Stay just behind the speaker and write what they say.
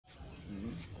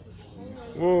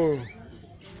Whoa.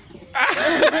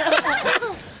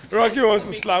 Rocky wants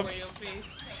to slap.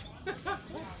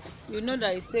 You know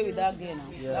that you stay with that girl now.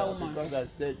 Yeah, that woman. because I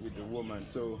stayed with the woman.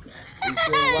 So he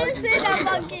said, why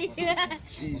do you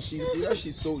she's you know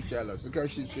she's so jealous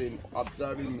because she's been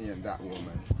observing me and that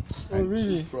woman. Oh really?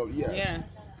 She's probably, Yeah.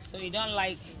 So you don't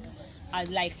like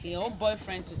your own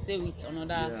boyfriend to stay with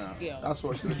another girl. That's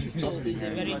what she's so just being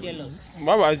very jealous.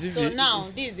 What was this? So now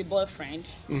this is the boyfriend.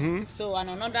 Mm-hmm. So and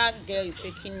another girl is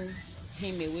taking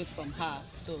him away from her.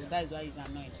 So that's why he's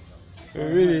annoyed. Oh,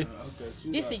 really? Okay,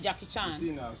 This is Jackie Chan.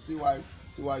 See now, see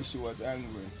why she was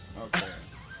angry. Okay.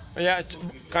 Yeah,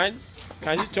 can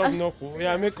you chop knuckle?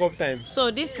 Yeah, make up time.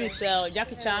 So this is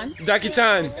Jackie Chan. Jackie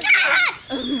Chan.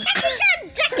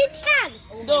 Jackie Chan.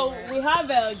 So we have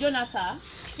Jonathan.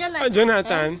 Oh,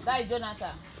 Jonathan. That is Jonathan.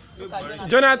 Look at Jonathan.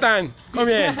 Jonathan, come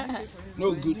here.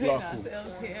 No good luck.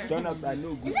 Jonathan,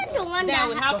 no good Is that the one Then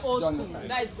we that? have old school.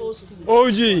 That is old school.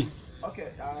 OG.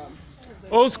 Okay,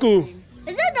 Old school.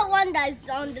 Is that the one that's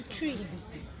on the tree?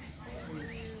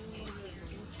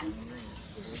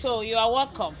 So you are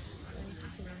welcome.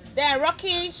 Then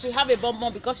Rocky, she have a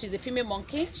bonbon because she's a female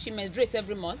monkey. She menstruates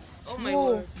every month. Oh my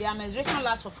god. Their menstruation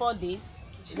lasts for 4 days,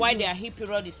 while their heat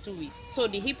period is 2 weeks. So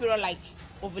the heat period like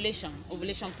ovulation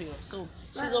period. So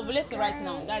she's ovulating right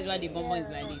now. That is why the bonbon is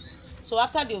like this. So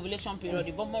after the ovulation period,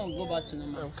 the bonbon will go back to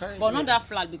normal. Okay. But not that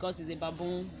flat because it's a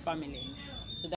baboon family.